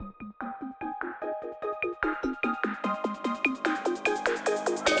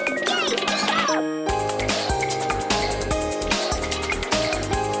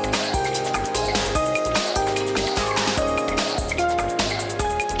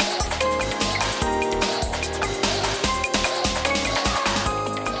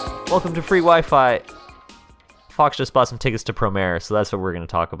Welcome to Free Wi-Fi. Fox just bought some tickets to Promare, so that's what we're going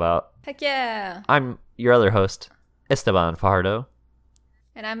to talk about. Heck yeah. I'm your other host, Esteban Fajardo.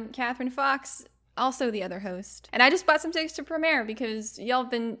 And I'm Catherine Fox, also the other host. And I just bought some tickets to Promare because y'all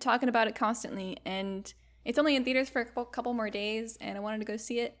have been talking about it constantly, and it's only in theaters for a couple more days, and I wanted to go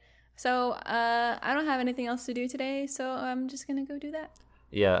see it. So I don't have anything else to do today, so I'm just going to go do that.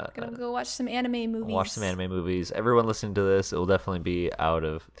 Yeah. Gonna go watch some anime movies. Watch some anime movies. Everyone listening to this, it will definitely be out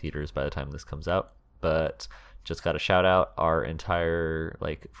of theaters by the time this comes out. But just got to shout out our entire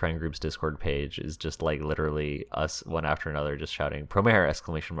friend group's Discord page is just literally us one after another just shouting Promare !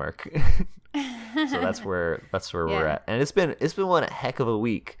 So that's where we're at. And it's been one heck of a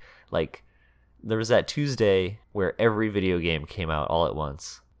week. There was that Tuesday where every video game came out all at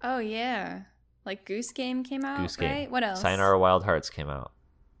once. Oh yeah. Goose Game came out, Goose right? Game. What else? Sayonara Wild Hearts came out.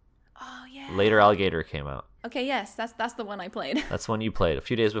 Oh yeah. Later Alligator came out. Okay, yes, that's the one I played. That's one you played. A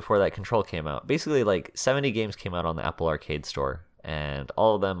few days before that, Control came out. Basically, 70 games came out on the Apple Arcade Store, and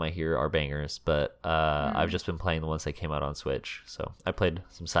all of them I hear are bangers, but I've just been playing the ones that came out on Switch. So I played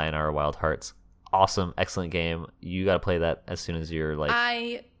some Sayonara Wild Hearts. Awesome, excellent game. You got to play that as soon as you're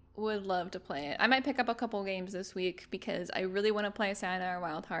I would love to play it. I might pick up a couple games this week because I really want to play Sayonara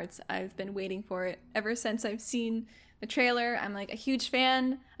Wild Hearts. I've been waiting for it ever since I've seen the trailer. I'm a huge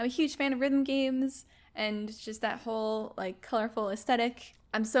fan. I'm a huge fan of rhythm games and just that whole colorful aesthetic.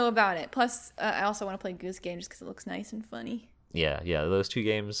 I'm so about it. Plus, I also want to play Goose Game just because it looks nice and funny. Yeah. Those two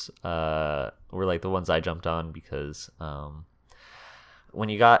games were the ones I jumped on because when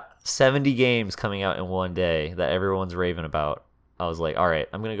you got 70 games coming out in one day that everyone's raving about, I was like, all right,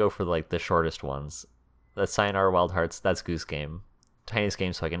 I'm gonna go for the shortest ones. That's Sayonara Wild Hearts. That's Goose Game. Tiniest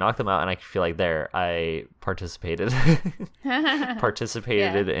game, so I can knock them out, and I feel I participated in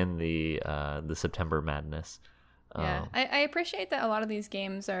the September madness. Yeah, I appreciate that a lot of these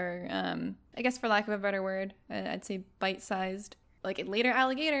games are, I guess for lack of a better word, I'd say bite-sized. Later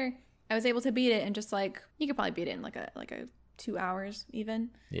Alligator, I was able to beat it in just you could probably beat it in a 2 hours even.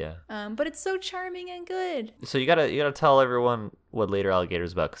 Yeah. But it's so charming and good. So you gotta tell everyone what Later Alligator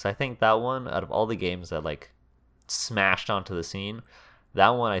is about, because I think that one, out of all the games that smashed onto the scene, that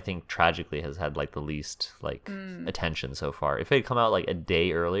one I think tragically has had the least attention so far. If it had come out a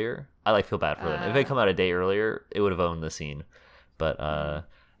day earlier, I feel bad for them. If it had come out a day earlier, it would have owned the scene. But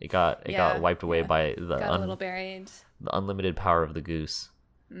it got wiped away by the a little buried. The unlimited power of the goose.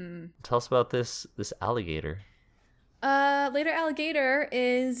 Tell us about this alligator. Later Alligator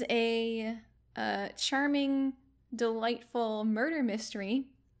is a charming, delightful murder mystery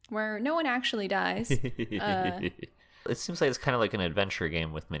where no one actually dies. It seems like it's kind of an adventure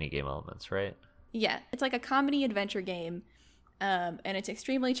game with mini game elements, right? Yeah, it's a comedy adventure game, and it's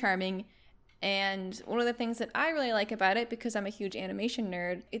extremely charming. And one of the things that I really like about it, because I'm a huge animation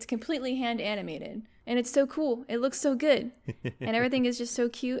nerd, it's completely hand animated, and it's so cool. It looks so good, and everything is just so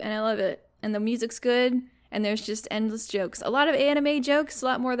cute, and I love it. And the music's good, and there's just endless jokes. A lot of anime jokes, a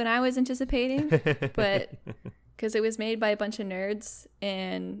lot more than I was anticipating, but because it was made by a bunch of nerds,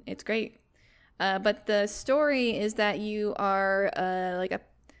 and it's great. But the story is that you are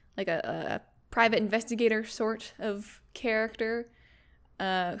a private investigator sort of character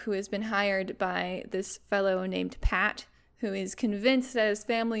who has been hired by this fellow named Pat, who is convinced that his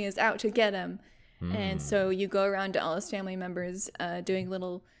family is out to get him. And so you go around to all his family members doing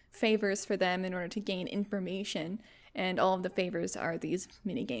little favors for them in order to gain information. And all of the favors are these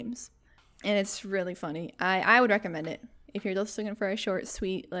mini games. And it's really funny. I would recommend it if you're just looking for a short,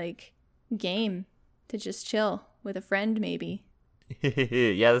 sweet, game to just chill with a friend, maybe.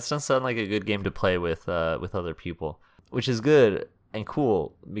 Yeah, this doesn't sound like a good game to play with other people, which is good and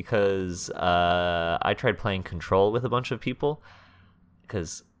cool because I tried playing Control with a bunch of people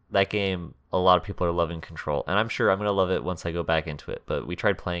because that game, a lot of people are loving Control, and I'm sure I'm gonna love it once I go back into it. But we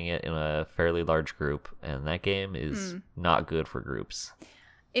tried playing it in a fairly large group, and that game is not good for groups.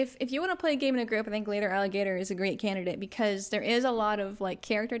 If you want to play a game in a group, I think Later Alligator is a great candidate because there is a lot of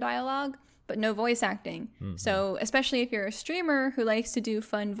character dialogue, but no voice acting. So especially if you're a streamer who likes to do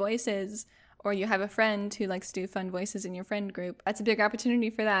fun voices, or you have a friend who likes to do fun voices in your friend group, that's a big opportunity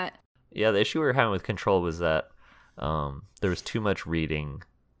for that. Yeah, the issue we were having with Control was that there was too much reading.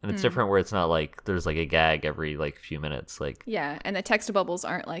 And it's different where it's not there's a gag every few minutes. Yeah, and the text bubbles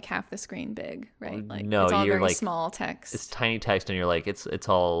aren't half the screen big, right? No, it's all you're very small text. It's tiny text, and you're it's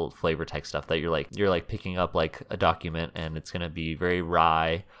all flavor text stuff that you're picking up a document, and it's gonna be very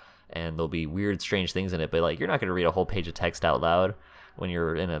wry, and there'll be weird, strange things in it. But you're not gonna read a whole page of text out loud when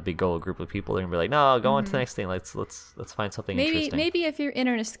you're in a big old group of people. They're gonna be no, go on to the next thing. Let's find something interesting. Maybe if you're in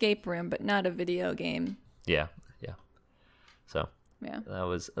an escape room, but not a video game. Yeah. So Yeah.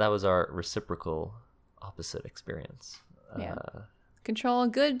 That was our reciprocal opposite experience. Yeah. Control,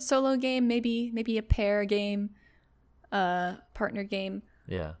 good solo game, maybe a pair game, partner game.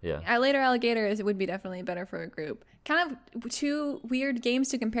 Yeah, yeah. Alligator would be definitely better for a group. Kind of two weird games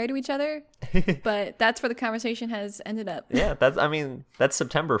to compare to each other, but that's where the conversation has ended up. Yeah, that's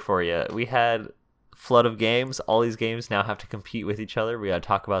September for you. We had flood of games. All these games now have to compete with each other. We got to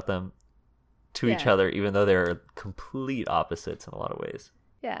talk about them to each other, even though they're complete opposites in a lot of ways.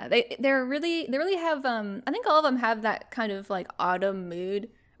 Yeah, they really have. I think all of them have that kind of like autumn mood,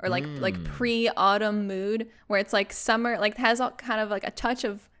 or like pre-autumn mood, where it's like summer, like has all kind of like a touch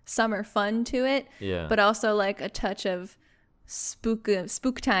of summer fun to it. Yeah. But also like a touch of spook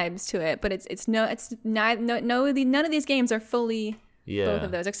times to it. But none of these games are fully both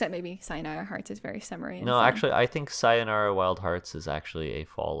of those, except maybe Sayonara Hearts is very summery. And fun. Actually, I think Sayonara Wild Hearts is actually a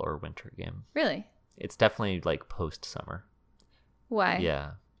fall or winter game. Really? It's definitely like post-summer. Why?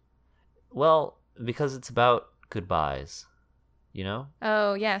 Yeah. Well, because it's about goodbyes, you know?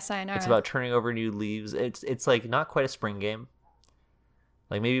 Oh, yeah, Sayonara. It's about turning over new leaves. It's like not quite a spring game.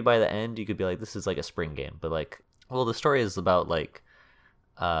 Like maybe by the end you could be like, this is like a spring game. But like, well, the story is about like,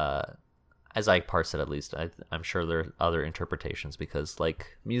 as I parse it at least, I'm sure there are other interpretations because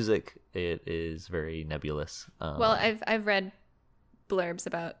like music, it is very nebulous. Well, I've read blurbs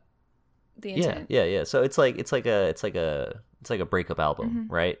about the intent. Yeah. So it's like a breakup album,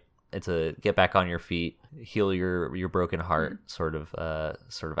 right? It's a get back on your feet, heal your broken heart sort of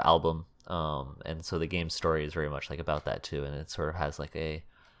album. And so the game's story is very much like about that too, and it sort of has like a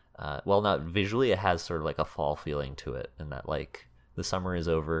well, not visually, it has sort of like a fall feeling to it, and that like the summer is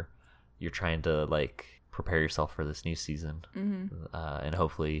over, you're trying to like prepare yourself for this new season, and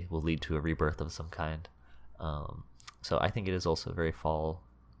hopefully will lead to a rebirth of some kind. So I think it is also a very fall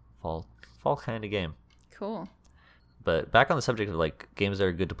kind of game. Cool. But back on the subject of like games that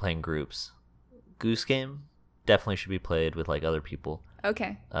are good to play in groups, Goose Game definitely should be played with like other people.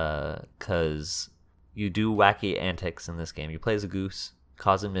 Okay. Because you do wacky antics in this game. You play as a goose,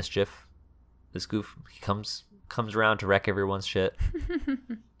 causing mischief. This goof, he comes around to wreck everyone's shit.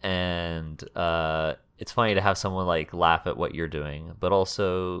 And it's funny to have someone like laugh at what you're doing. But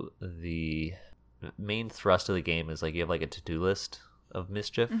also the main thrust of the game is like you have like a to-do list of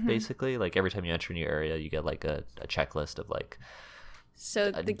mischief, basically. Like every time you enter a new area, you get like a checklist of like.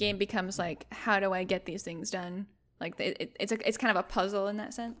 So the game becomes like, how do I get these things done? Like it's kind of a puzzle in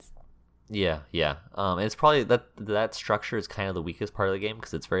that sense. Yeah. And it's probably that structure is kind of the weakest part of the game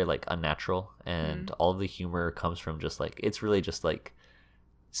because it's very like unnatural, and all of the humor comes from just like it's really just like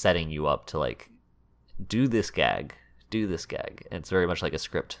setting you up to like do this gag. And it's very much like a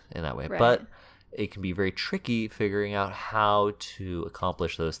script in that way, right. But it can be very tricky figuring out how to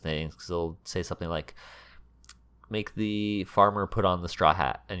accomplish those things because they'll say something like, make the farmer put on the straw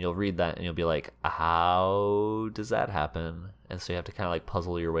hat, and you'll read that and you'll be like, how does that happen? And so you have to kind of like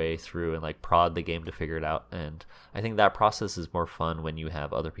puzzle your way through and like prod the game to figure it out. And I think that process is more fun when you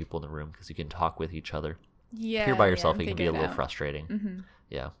have other people in the room because you can talk with each other. Yeah. If you're by yourself, it can be a little frustrating.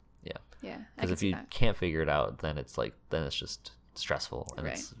 Yeah. Because if you can't figure it out, then it's just stressful, and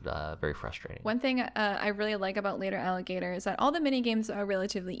it's very frustrating. One thing I really like about later Alligator is that all the mini games are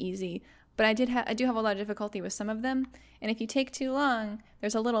relatively easy, but I do have a lot of difficulty with some of them. And if you take too long,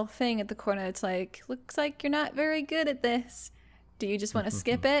 there's a little thing at the corner that's like, looks like you're not very good at this. Do you just want to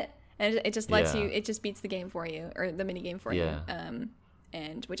skip it? And it just lets you. It just beats the game for you, or the mini game for you.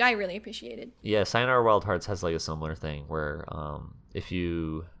 And which I really appreciated. Yeah, Sayonara Wild Hearts has like a similar thing where if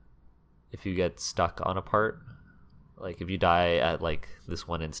you get stuck on a part. Like, if you die at, like, this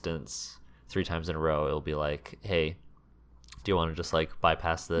one instance 3 times in a row, it'll be like, hey, do you want to just, like,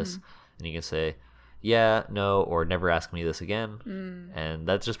 bypass this? And you can say, yeah, no, or never ask me this again. And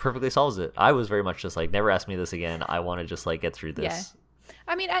that just perfectly solves it. I was very much just like, never ask me this again. I want to just, like, get through this. Yeah.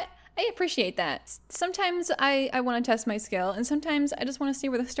 I mean, I appreciate that. Sometimes I want to test my skill, and sometimes I just want to see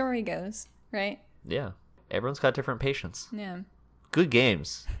where the story goes, right? Yeah. Everyone's got different patience. Yeah. Good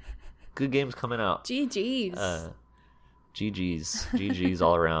games. Good games coming out. GG's. GG's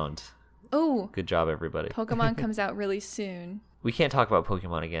all around. Oh, good job, everybody. Pokemon comes out really soon. We can't talk about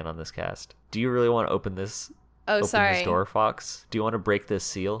Pokemon again on this cast. Do you really want to open this? Sorry. This door, Fox. Do you want to break this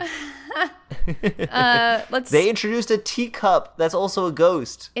seal? Let's. They introduced a teacup that's also a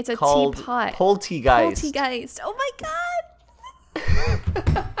ghost. It's a called teapot. Poltegeist. Poltegeist. Oh my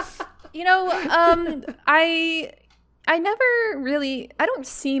god. I never really. I don't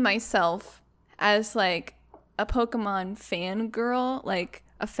see myself as like a Pokemon fangirl, like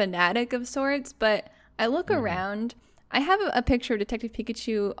a fanatic of sorts, but I look around. I have a picture of Detective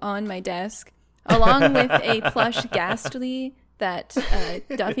Pikachu on my desk, along with a plush Ghastly that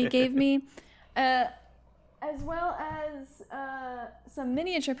Duffy gave me, as well as some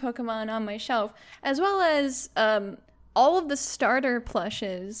miniature Pokemon on my shelf, as well as all of the starter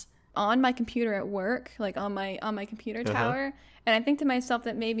plushes on my computer at work, like on my computer tower. And I think to myself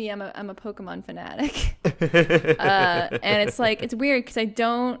that maybe I'm a Pokemon fanatic. And it's like, it's weird because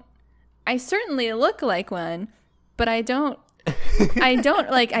I certainly look like one, but I don't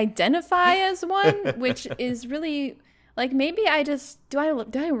like identify as one, which is really like, maybe I just, do I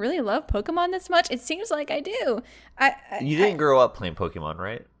really love Pokemon this much? It seems like I do. You didn't grow up playing Pokemon,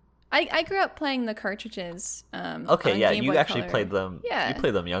 right? I grew up playing the cartridges. Okay, yeah, Game you Boy actually Color. played them. Yeah. You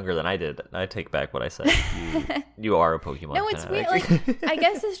played them younger than I did. I take back what I said. You are a Pokemon No, it's weird. fanatic. Like, I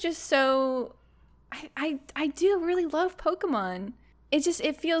guess it's just so. I do really love Pokemon.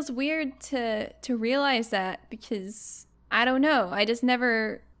 It feels weird to realize that, because I don't know. I just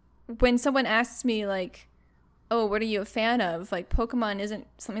never. When someone asks me like, "Oh, what are you a fan of?" Like, Pokemon isn't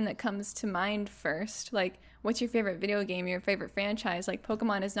something that comes to mind first. Like, what's your favorite video game, your favorite franchise? Like,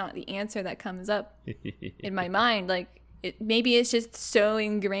 Pokemon is not the answer that comes up in my mind. Like, maybe it's just so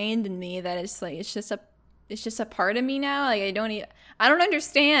ingrained in me that it's like, it's just a part of me now. Like, I don't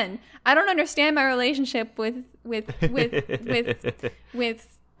understand. I don't understand my relationship with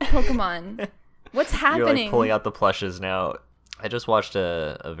Pokemon. What's happening? You're like pulling out the plushes now. I just watched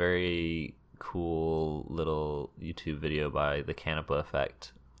a very cool little YouTube video by the Canapa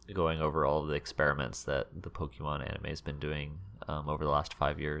Effect, going over all of the experiments that the Pokemon anime has been doing over the last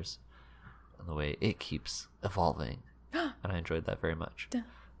 5 years, and the way it keeps evolving. And I enjoyed that very much.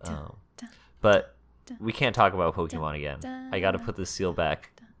 But we can't talk about Pokemon again. I gotta put this seal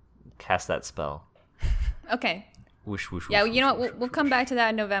back, cast that spell. Okay. Whoosh, whoosh, Yeah, whoosh, you know whoosh, what? We'll whoosh, come whoosh. back to that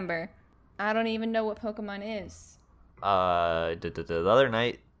in November. I don't even know what Pokemon is. The other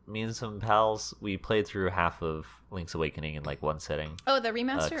night, me and some pals, we played through half of Link's Awakening in like one sitting. Oh, the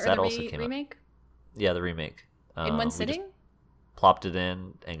remaster 'cause or that the also came out. remake? Yeah, the remake. In one We just sitting? plopped it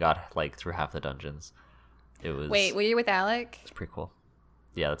in and got like through half the dungeons. It was Wait, were you with Alec? It's pretty cool.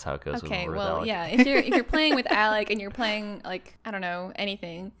 Yeah, that's how it goes. Okay, when we're well, with Alec. yeah. If you're playing with Alec and you're playing like, I don't know,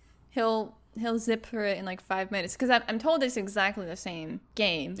 anything, he'll zip through it in like 5 minutes, because I'm told it's exactly the same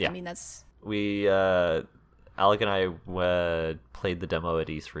game. Yeah. I mean, that's We Alec and I played the demo at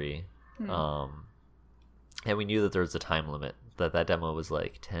E3, and we knew that there was a time limit. That demo was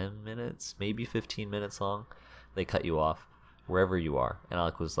like 10 minutes, maybe 15 minutes long. They cut you off wherever you are, and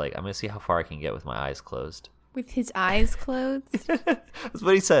Alec was like, "I'm gonna see how far I can get with my eyes closed." with his eyes closed. That's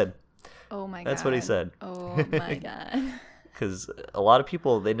what he said. Oh my god. That's what he said. Oh my god. Because a lot of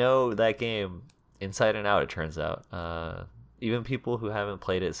people, they know that game inside and out, it turns out. Even people who haven't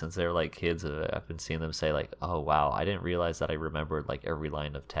played it since they were like kids, I've been seeing them say like, "Oh wow, I didn't realize that I remembered like every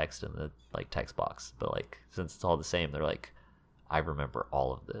line of text in the like text box." But like, since it's all the same, they're like, "I remember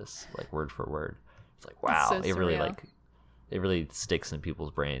all of this, like word for word." It's like, wow, so it really surreal. it really sticks in people's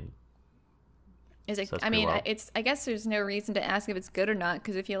brain. Is it? So that's I pretty mean, wild. it's. I guess there's no reason to ask if it's good or not,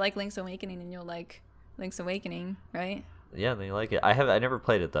 because if you like Link's Awakening, then you'll like Link's Awakening, right? Yeah, they like it. I never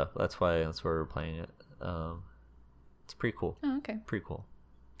played it though. That's why we're playing it. It's pretty cool. Oh, okay. Pretty cool.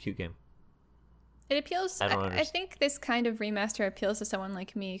 Cute game. It appeals. I don't I understand. think this kind of remaster appeals to someone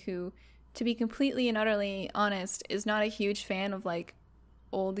like me who, to be completely and utterly honest, is not a huge fan of like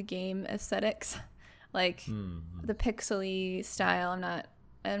old game aesthetics, like the pixely style. I'm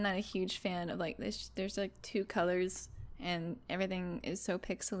not a huge fan of like this. There's like two colors and everything is so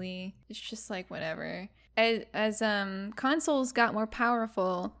pixely. It's just like whatever. As consoles got more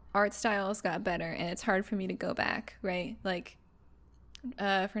powerful, art styles got better, and it's hard for me to go back, right? Like,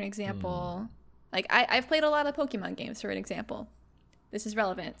 for an example, like I've played a lot of Pokemon games, for an example. This is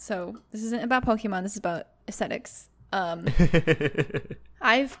relevant. So this isn't about Pokemon, this is about aesthetics.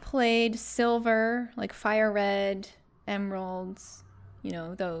 I've played Silver, like Fire Red, Emeralds,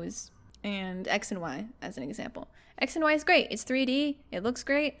 those, and X and Y as an example. X and Y is great. It's 3D. It looks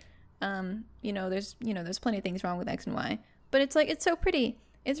great. There's plenty of things wrong with X and Y, but it's like, it's so pretty.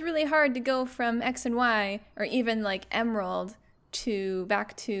 It's really hard to go from X and Y, or even like Emerald,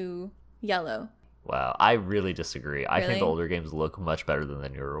 back to Yellow. Wow, I really disagree. I think Really? the older games look much better than the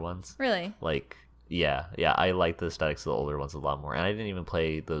newer ones. Really? Like, yeah, I like the aesthetics of the older ones a lot more. And I didn't even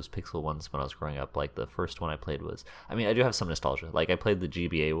play those pixel ones when I was growing up. Like, the first one I played was... I mean, I do have some nostalgia. Like, I played the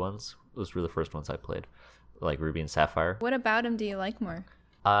GBA ones. Those were the first ones I played. Like, Ruby and Sapphire. What about them do you like more?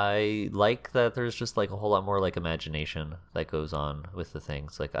 I like that there's just, like, a whole lot more, like, imagination that goes on with the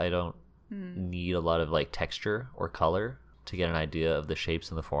things. Like, I don't need a lot of, like, texture or color to get an idea of the shapes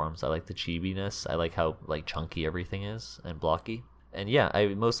and the forms. I like the chibiness. I like how, like, chunky everything is and blocky. And yeah, I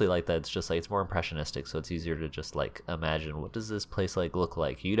mostly like that. It's just like it's more impressionistic, so it's easier to just like imagine what does this place like look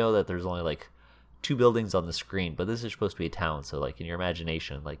like. You know that there's only like 2 buildings on the screen, but this is supposed to be a town, so like in your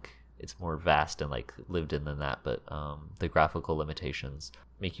imagination, like it's more vast and like lived in than that. But the graphical limitations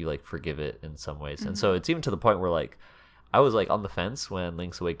make you like forgive it in some ways. And so it's even to the point where like I was like on the fence when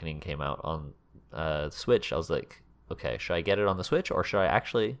Link's Awakening came out on Switch. I was like, okay, should I get it on the Switch or should I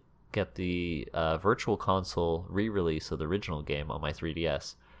actually get the virtual console re-release of the original game on my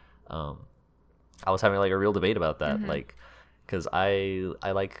 3DS? I was having like a real debate about that, like because I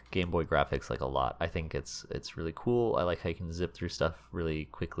like Game Boy graphics like a lot. I think it's really cool. I like how you can zip through stuff really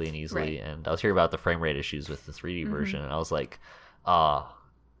quickly and easily. Right. And I was hearing about the frame rate issues with the 3D version, and I was like,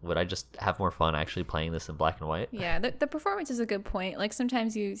 would I just have more fun actually playing this in black and white? Yeah, the performance is a good point. Like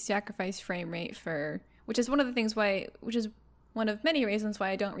sometimes you sacrifice frame rate which is one of many reasons why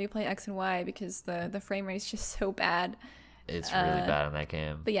I don't replay X and Y, because the frame rate is just so bad. It's really bad in that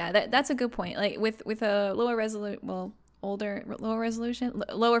game. But yeah, that's a good point. Like with a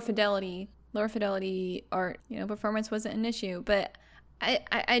lower fidelity art, performance wasn't an issue. But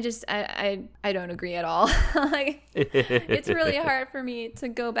I don't agree at all. Like it's really hard for me to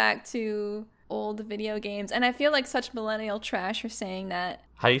go back to old video games, and I feel like such millennial trash for saying that.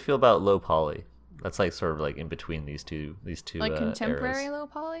 How do you feel about low poly? That's like sort of like in between these two like contemporary eras. Low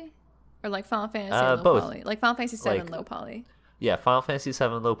poly, or like Final Fantasy low both. poly, like Final Fantasy VII like, low poly. Yeah, Final Fantasy VII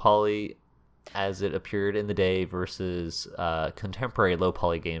low poly as it appeared in the day versus contemporary low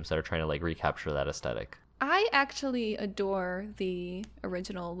poly games that are trying to like recapture that aesthetic. I actually adore the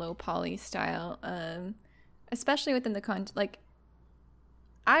original low poly style, especially within the like.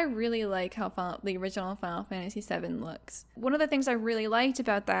 I really like how the original Final Fantasy VII looks. One of the things I really liked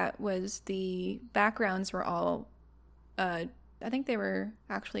about that was the backgrounds were all, I think they were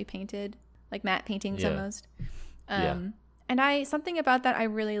actually painted, like matte paintings almost. And something about that I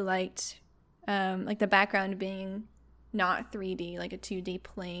really liked, like the background being not 3D, like a 2D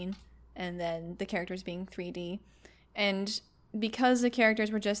plane, and then the characters being 3D. And because the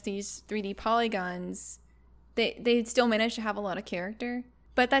characters were just these 3D polygons, they still managed to have a lot of character.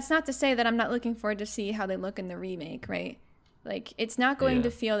 But that's not to say that I'm not looking forward to see how they look in the remake, right? Like, it's not going to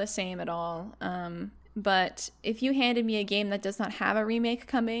feel the same at all. But if you handed me a game that does not have a remake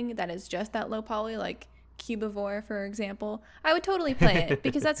coming, that is just that low poly, like Cubivore, for example, I would totally play it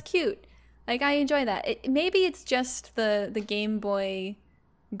because that's cute. Like, I enjoy that. Maybe it's just the Game Boy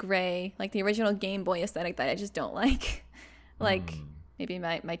gray, like the original Game Boy aesthetic that I just don't like. Like, maybe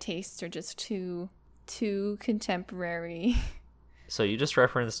my tastes are just too contemporary. So you just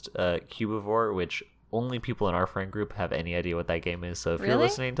referenced Cubivore, which only people in our friend group have any idea what that game is. So if you're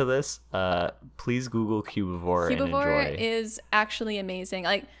listening to this, please Google Cubivore and enjoy. Cubivore is actually amazing.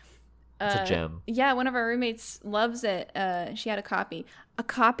 Like, it's a gem. Yeah, one of our roommates loves it. She had a copy.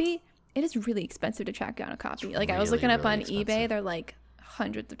 It is really expensive to track down a copy. Like, I was looking up on eBay. They're like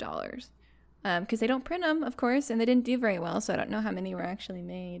hundreds of dollars. Because they don't print them, of course, and they didn't do very well, so I don't know how many were actually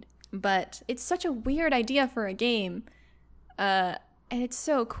made. But it's such a weird idea for a game. And it's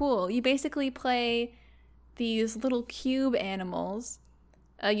so cool. You basically play these little cube animals.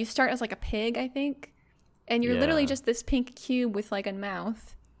 You start as like a pig, I think. And you're literally just this pink cube with like a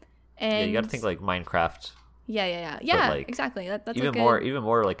mouth. And you got to think like Minecraft. Yeah, like, exactly. That's even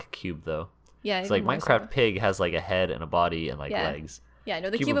more like a cube though. Yeah, it's like Minecraft pig has like a head and a body and like legs. Yeah,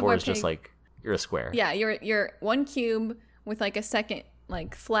 no, the Cubivore is pig, just like you're a square. Yeah, you're one cube with like a second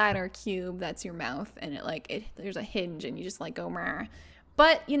like flatter cube that's your mouth, and there's a hinge and you just like go Mah.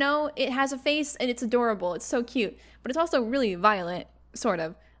 But it has a face and it's adorable. It's so cute, but it's also really violent, sort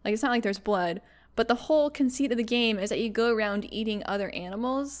of. Like, it's not like there's blood, but the whole conceit of the game is that you go around eating other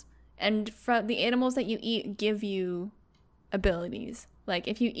animals, and from the animals that you eat give you abilities. Like,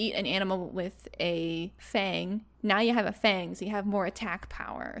 if you eat an animal with a fang, now you have a fang, so you have more attack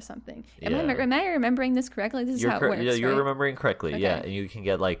power or something. Am I remembering this correctly? This is how it works, Yeah, you're right? remembering correctly. Okay. Yeah, and you can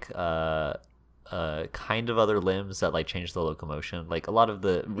get like kind of other limbs that like change the locomotion. Like, a lot of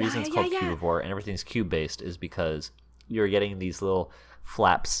the reasons called Cubivore and everything's cube based is because you're getting these little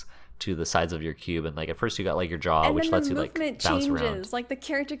flaps to the sides of your cube, and like at first you got like your jaw, and which then lets you like bounce changes. Around. Like, the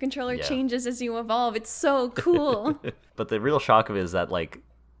character controller changes as you evolve. It's so cool. But the real shock of it is that like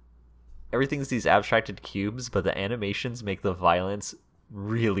everything's these abstracted cubes, but the animations make the violence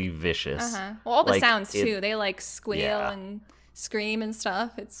really vicious. Well, all the sounds too. They like squeal and scream and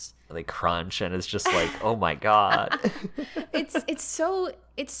stuff. They crunch, and it's just like, oh my god. it's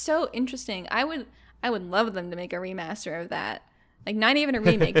so interesting. I would love them to make a remaster of that. Like, not even a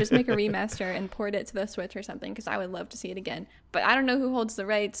remake, just make a remaster and port it to the Switch or something, because I would love to see it again. But I don't know who holds the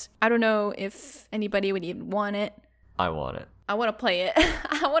rights. I don't know if anybody would even want it. I want it. I want to play it.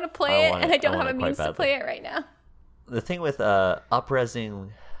 I want to play it, and I don't have a means to play it right now. The thing with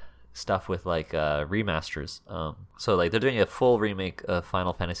up-resing stuff with like remasters, so like they're doing a full remake of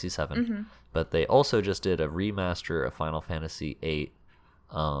Final Fantasy VII, but they also just did a remaster of Final Fantasy VIII,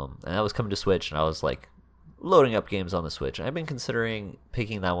 and that was coming to Switch, and I was like loading up games on the Switch, and I've been considering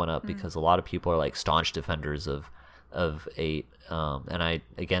picking that one up because a lot of people are like staunch defenders of VIII, and I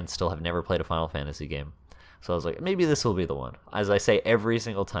again still have never played a Final Fantasy game. So I was like, maybe this will be the one. As I say every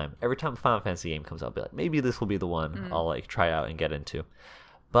single time. Every time a Final Fantasy game comes out, I'll be like, maybe this will be the one I'll like try out and get into.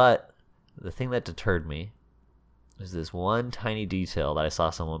 But the thing that deterred me was this one tiny detail that I saw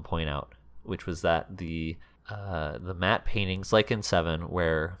someone point out, which was that the matte paintings, like in 7,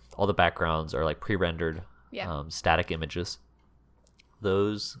 where all the backgrounds are like pre-rendered static images,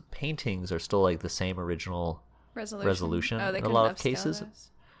 those paintings are still like the same original resolution in a lot of cases.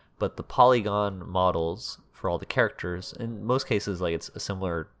 But the polygon models for all the characters, in most cases, like it's a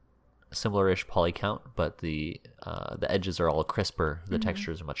similar-ish poly count, but the edges are all crisper, the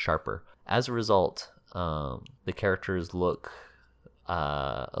textures are much sharper. As a result, the characters look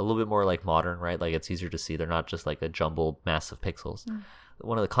a little bit more like modern, right? Like it's easier to see. They're not just like a jumbled mass of pixels.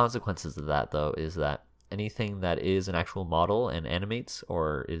 One of the consequences of that, though, is that anything that is an actual model and animates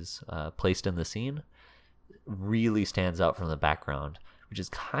or is placed in the scene really stands out from the background, which is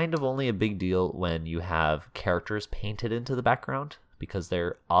kind of only a big deal when you have characters painted into the background, because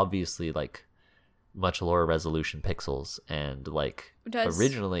they're obviously like much lower resolution pixels, and like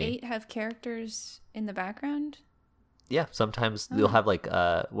originally 8 have characters in the background? Yeah, sometimes you'll have like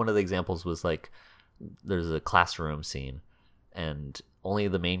one of the examples was like there's a classroom scene and only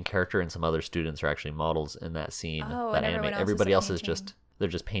the main character and some other students are actually models in that scene that animate. Everybody else is just they're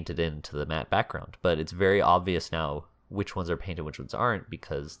just painted into the matte background. But it's very obvious now which ones are painted, which ones aren't,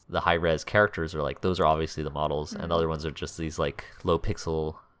 because the high res characters are like, those are obviously the models, and the other ones are just these like low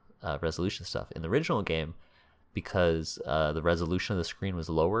pixel resolution stuff. In the original game, because the resolution of the screen was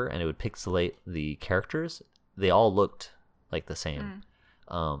lower and it would pixelate the characters, they all looked like the same.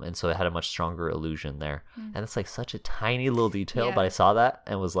 And so it had a much stronger illusion there. And it's like such a tiny little detail, but I saw that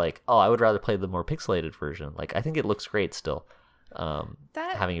and was like, oh, I would rather play the more pixelated version. Like, I think it looks great still,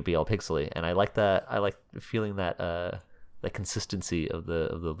 having it be all pixely. And I like that. I like feeling that the consistency of the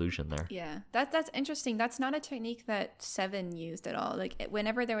illusion there. Yeah, that's interesting. That's not a technique that 7 used at all. Like,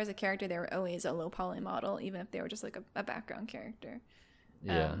 whenever there was a character, they were always a low poly model, even if they were just like a background character.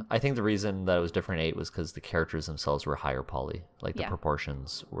 Yeah, I think the reason that it was different in 8 was because the characters themselves were higher poly. Like, the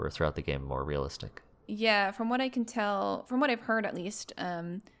proportions were throughout the game more realistic. Yeah, from what I can tell, from what I've heard at least,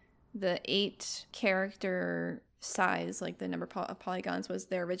 the 8 character size, like the number of polygons, was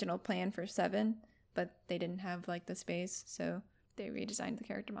their original plan for 7, but they didn't have like the space, so they redesigned the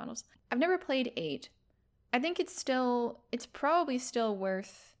character models. I've never played 8. I think it's probably still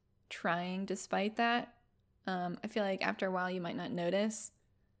worth trying despite that. I feel like after a while you might not notice.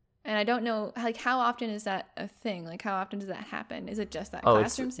 And I don't know, like, how often is that a thing? Like, how often does that happen? Is it just that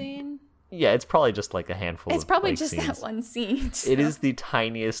classroom scene? Yeah, it's probably just like a handful It's probably just scenes. That one scene. So. It is the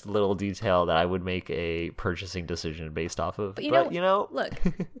tiniest little detail that I would make a purchasing decision based off of. But you know, look,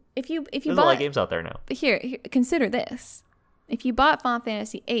 if you there's bought, a lot of games out there now. But here, consider this. If you bought Final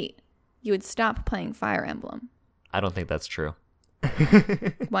Fantasy VIII, you would stop playing Fire Emblem. I don't think that's true.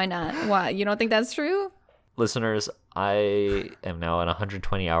 Why not? Why? You don't think that's true? Listeners, I am now at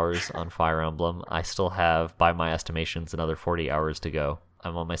 120 hours on Fire Emblem. I still have, by my estimations, another 40 hours to go.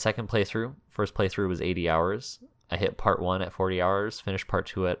 I'm on my second playthrough. First playthrough was 80 hours. I hit part 1 at 40 hours, finished part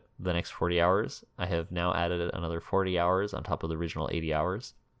 2 at the next 40 hours. I have now added another 40 hours on top of the original 80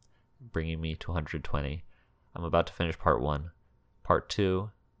 hours, bringing me to 120. I'm about to finish part 1. Part 2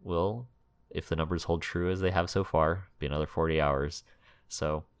 will, if the numbers hold true as they have so far, be another 40 hours.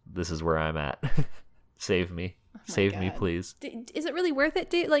 So this is where I'm at. Save me. Save me, please. Is it really worth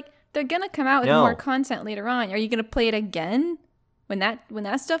it? Like, they're going to come out with more content later on. Are you going to play it again when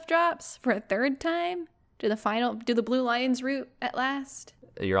that stuff drops for a third time? Do the Blue Lions route at last?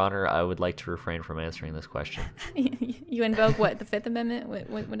 Your Honor, I would like to refrain from answering this question. You invoke what? The Fifth Amendment? What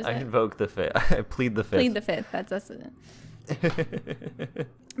is that? I invoke the Fifth. I plead the Fifth. Plead the Fifth. That's it.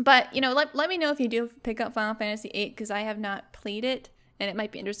 But, let me know if you do pick up Final Fantasy VIII, because I have not played it, and it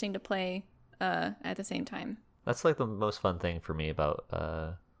might be interesting to play at the same time. That's like the most fun thing for me about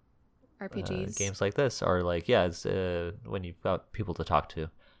RPGs. Games like this are like, it's when you've got people to talk to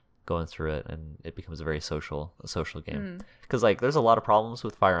going through it, and it becomes a very social game. Because like there's a lot of problems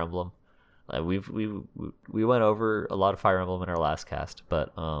with Fire Emblem. Like we went over a lot of Fire Emblem in our last cast,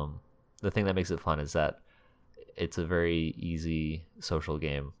 but the thing that makes it fun is that it's a very easy social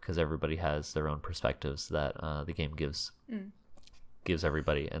game because everybody has their own perspectives that the game gives. gives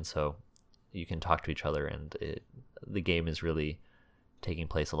everybody, and so you can talk to each other, and the game is really taking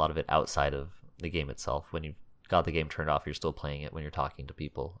place, a lot of it outside of the game itself. When you've got the game turned off, you're still playing it when you're talking to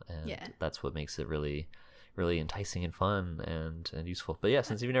people, and that's what makes it really, really enticing and fun and useful. But yeah,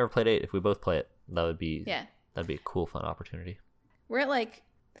 since you've never played 8, if we both play it, that'd be a cool, fun opportunity. We're at like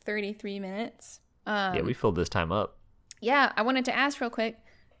 33 minutes. Yeah, we filled this time up. Yeah, I wanted to ask real quick.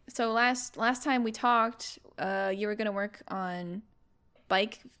 So last time we talked, you were gonna work on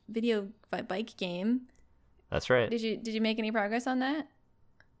bike game. That's right. Did you make any progress on that?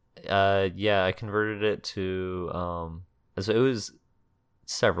 Yeah, I converted it to so it was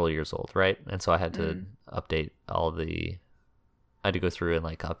several years old, right? And so I had to update I had to go through and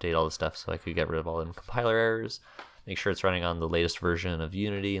like update all the stuff so I could get rid of all the compiler errors, make sure it's running on the latest version of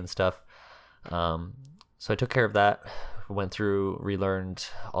Unity and stuff. So I took care of that, went through, relearned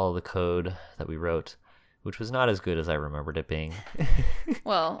all the code that we wrote, which was not as good as I remembered it being.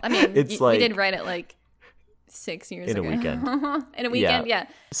 Well, I mean, we did write it like 6 years ago. In a weekend. In a weekend, yeah.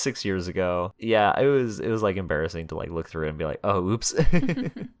 6 years ago. Yeah, it was like embarrassing to like look through it and be like, oh, oops.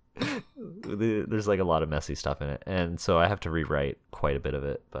 There's like a lot of messy stuff in it, and so I have to rewrite quite a bit of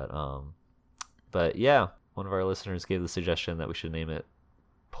it. But yeah, one of our listeners gave the suggestion that we should name it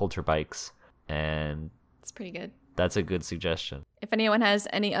Polter Bikes, and it's pretty good. That's a good suggestion. If anyone has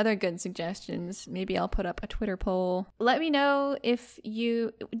any other good suggestions, maybe I'll put up a Twitter poll. Let me know if were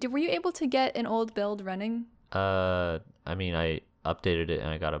you able to get an old build running? I mean, I updated it and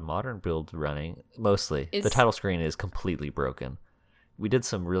I got a modern build running. Mostly, the title screen is completely broken. We did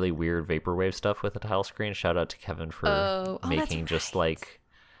some really weird vaporwave stuff with the title screen. Shout out to Kevin for making just like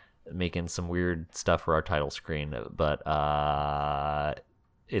making some weird stuff for our title screen, but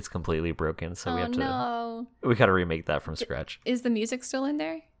it's completely broken, so we got to remake that from scratch. Is the music still in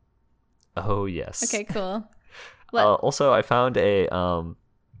there? Oh yes. Okay, cool. Also, I found I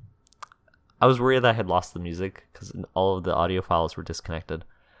was worried that I had lost the music because all of the audio files were disconnected,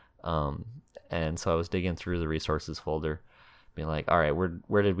 and so I was digging through the resources folder, being like, all right,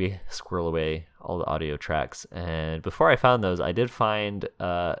 where did we squirrel away all the audio tracks? And before I found those, I did find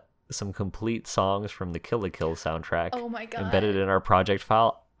some complete songs from the Kill la Kill soundtrack. Oh my god! Embedded in our project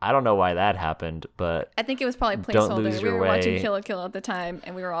file. I don't know why that happened, but I think it was probably placeholder. We were watching Kill la Kill at the time,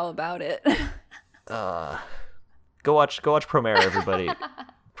 and we were all about it. Go watch Promare, everybody.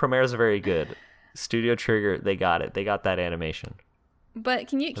 Promare's very good. Studio Trigger, they got it. They got that animation. But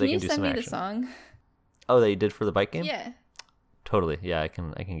can you send me the song? Oh, that you did for the bike game? Yeah. Totally. Yeah, I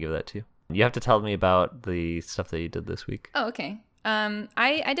can give that to you. You have to tell me about the stuff that you did this week. Oh, okay.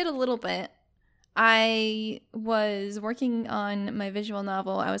 I did a little bit. I was working on my visual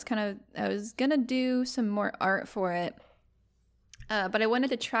novel. I was gonna do some more art for it. But I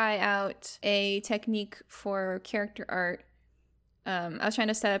wanted to try out a technique for character art. I was trying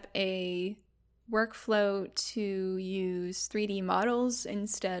to set up a workflow to use 3D models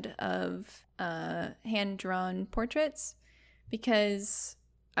instead of hand-drawn portraits, because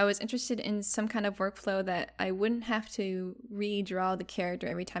I was interested in some kind of workflow that I wouldn't have to redraw the character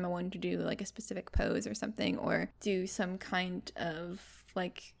every time I wanted to do like a specific pose or something, or do some kind of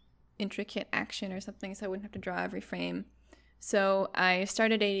like intricate action or something, so I wouldn't have to draw every frame. So I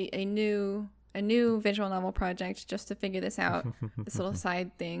started a new visual novel project just to figure this out, this little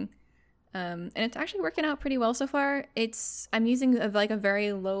side thing. And it's actually working out pretty well so far. I'm using a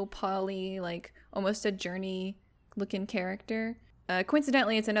very low poly, like almost a journey looking character.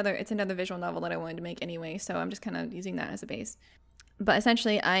 Coincidentally, it's another visual novel that I wanted to make anyway, so I'm just kind of using that as a base. But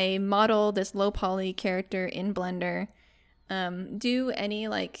essentially, I model this low poly character in Blender, do any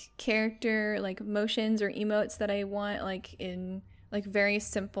like character like motions or emotes that I want, like in like very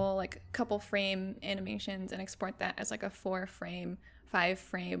simple like couple frame animations, and export that as like a 4-frame,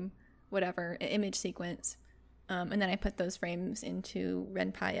 5-frame, whatever image sequence, and then I put those frames into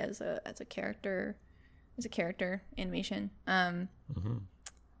RenPy as a character animation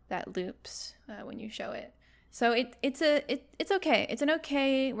that loops when you show it. So it's okay. It's an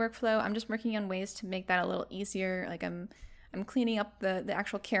okay workflow. I'm just working on ways to make that a little easier. Like I'm cleaning up the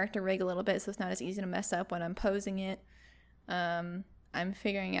actual character rig a little bit, so it's not as easy to mess up when I'm posing it. I'm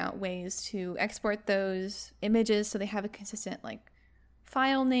figuring out ways to export those images so they have a consistent like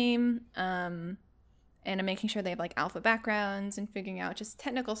file name, and I'm making sure they have like alpha backgrounds, and figuring out just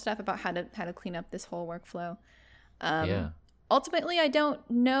technical stuff about how to clean up this whole workflow. Ultimately, I don't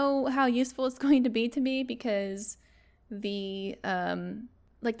know how useful it's going to be to me, because the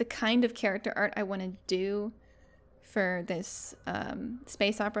kind of character art I want to do for this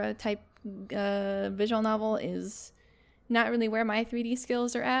space opera type visual novel is not really where my 3D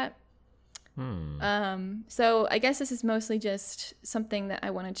skills are at. So I guess this is mostly just something that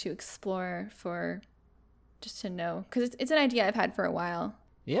I wanted to explore for just to know, because it's an idea I've had for a while.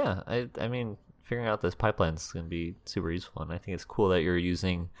 Yeah, I mean, figuring out this pipeline is going to be super useful, and I think it's cool that you're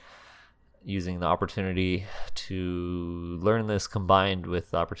using the opportunity to learn this combined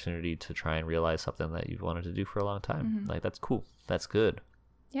with the opportunity to try and realize something that you've wanted to do for a long time. Like, that's cool. That's good.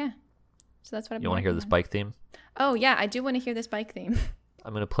 Yeah. So that's what I'm. You want to hear this bike theme? Oh yeah, I do want to hear this bike theme.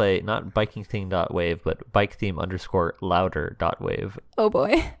 I'm going to play not bikingtheme.wave, but biketheme_louder.wave. Oh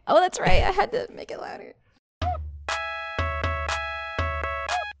boy. Oh, that's right. I had to make it louder.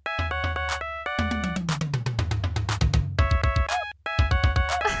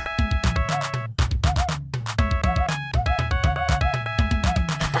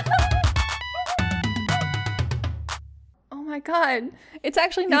 Oh my god. It's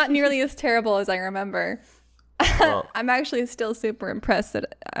actually not nearly as terrible as I remember. Well, I'm actually still super impressed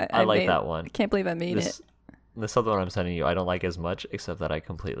that I like that one. I can't believe I made it. This other one I'm sending you, I don't like as much, except that I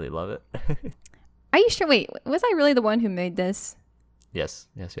completely love it. Are you sure? Wait, was I really the one who made this? Yes,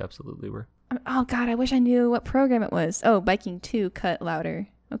 you absolutely were. Oh god, I wish I knew what program it was. Oh, Biking 2 cut louder.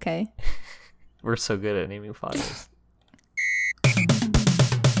 Okay. We're so good at naming files.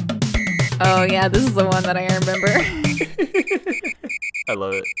 Oh yeah, this is the one that I remember. I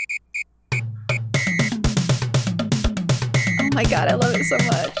love it. Oh my god, I love it so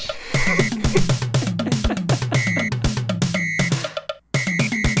much.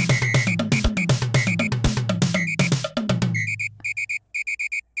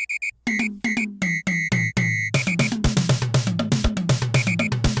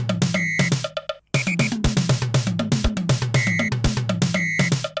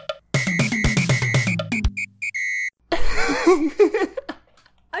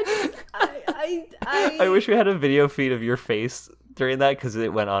 I wish we had a video feed of your face during that, because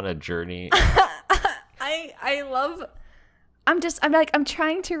it went on a journey. I love. I'm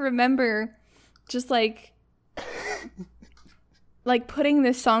trying to remember, just like putting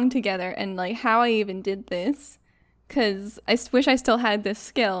this song together and like how I even did this, because I wish I still had this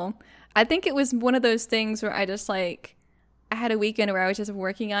skill. I think it was one of those things where I just like, I had a weekend where I was just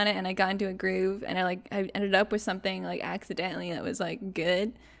working on it and I got into a groove and I ended up with something like accidentally that was like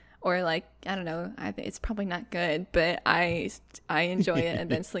good. Or like, I don't know, it's probably not good, but I enjoy it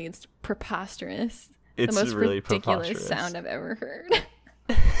immensely. It's preposterous. It's the most really ridiculous sound I've ever heard.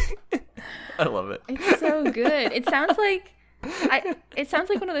 I love it. It's so good. It sounds like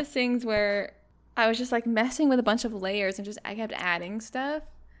one of those things where I was just like messing with a bunch of layers and I kept adding stuff.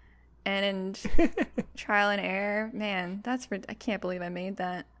 And trial and error. Man, I can't believe I made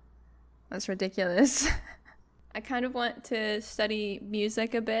that. That's ridiculous. I kind of want to study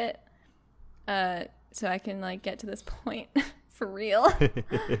music a bit, so I can like get to this point for real,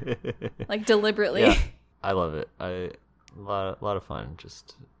 like deliberately. Yeah, I love it. A lot of fun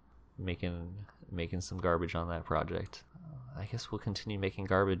just making some garbage on that project. I guess we'll continue making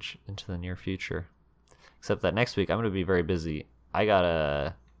garbage into the near future. Except that next week I'm going to be very busy. I got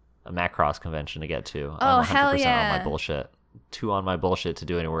a Macross convention to get to. Oh, I'm 100% hell yeah. on my bullshit. Too on my bullshit to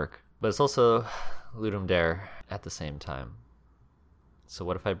do any work. But it's also Ludum Dare at the same time. So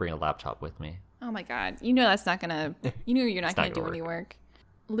what if I bring a laptop with me? Oh my god. You know that's not gonna... You know you're not gonna do any work.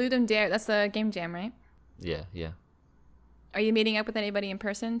 Ludum Dare, that's the game jam, right? Yeah. Are you meeting up with anybody in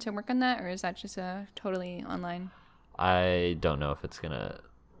person to work on that, or is that just totally online? I don't know if it's gonna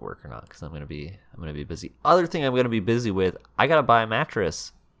work or not, because I'm gonna be busy. Other thing I'm gonna be busy with, I gotta buy a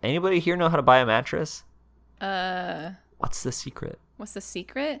mattress. Anybody here know how to buy a mattress? What's the secret? What's the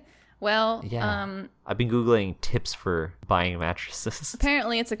secret? Well, yeah. I've been Googling tips for buying mattresses.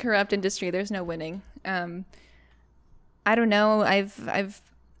 Apparently it's a corrupt industry. There's no winning. I don't know. I've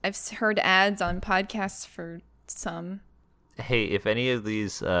heard ads on podcasts for some. Hey, if any of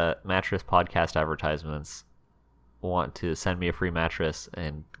these mattress podcast advertisements want to send me a free mattress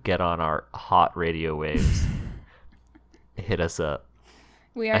and get on our hot radio waves, hit us up.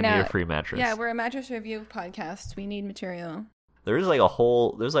 We are now need a free mattress. Yeah, we're a mattress review podcast. We need material. There's like a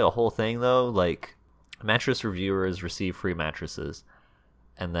whole thing though, like mattress reviewers receive free mattresses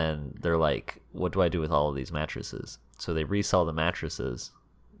and then they're like, what do I do with all of these mattresses? So they resell the mattresses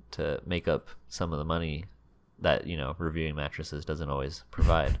to make up some of the money that, reviewing mattresses doesn't always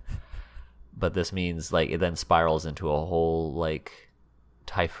provide. But this means like it then spirals into a whole like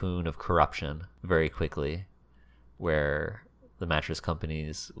typhoon of corruption very quickly, where the mattress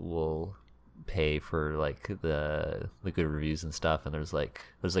companies will pay for like the good reviews and stuff, and there's like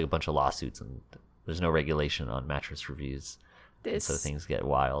a bunch of lawsuits, and there's no regulation on mattress reviews, so things get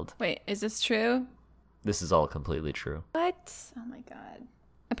wild. Wait, is this true? This is all completely true. What? Oh my god.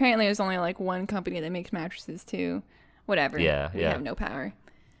 Apparently there's only like one company that makes mattresses too. Whatever. Yeah, we have no power.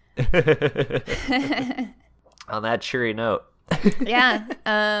 On that cheery note. Yeah.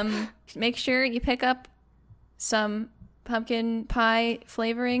 Make sure you pick up some pumpkin pie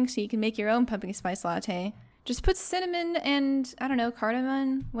flavoring so you can make your own pumpkin spice latte. Just put cinnamon and, I don't know,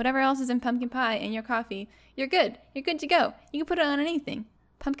 cardamom, whatever else is in pumpkin pie in your coffee. You're good. You're good to go. You can put it on anything.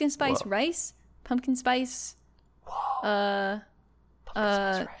 Pumpkin spice rice, pumpkin spice, Pumpkin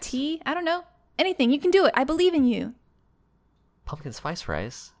spice rice. tea. I don't know. Anything. You can do it. I believe in you. Pumpkin spice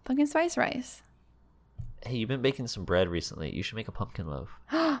rice? Pumpkin spice rice. Hey, you've been baking some bread recently. You should make a pumpkin loaf.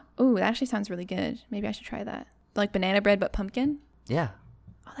 Ooh, that actually sounds really good. Maybe I should try that. Like banana bread, but pumpkin? Yeah.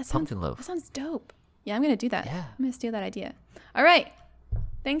 Oh, that pumpkin loaf. That sounds dope. Yeah, I'm going to do that. Yeah. I'm going to steal that idea. All right.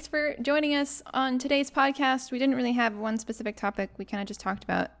 Thanks for joining us on today's podcast. We didn't really have one specific topic. We kind of just talked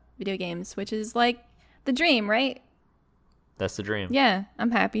about video games, which is like the dream, right? That's the dream. Yeah,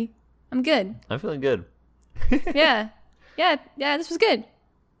 I'm happy. I'm good. I'm feeling good. Yeah, this was good.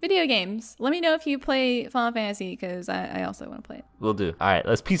 Video games. Let me know if you play Final Fantasy, because I also want to play it. Will do. All right,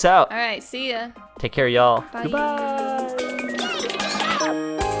 let's peace out. All right, see ya. Take care, y'all. Bye. Goodbye.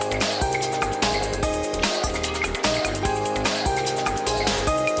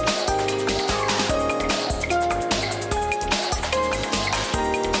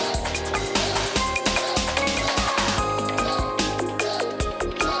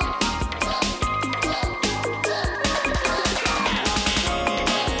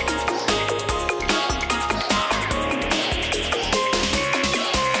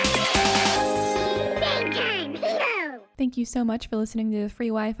 Thank you so much for listening to the Free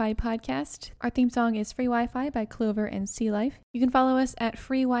Wi-Fi podcast. Our theme song is Free Wi-Fi by Clover and Sea Life. You can follow us at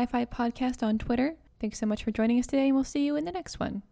Free Wi-Fi Podcast on Twitter. Thanks so much for joining us today, and we'll see you in the next one.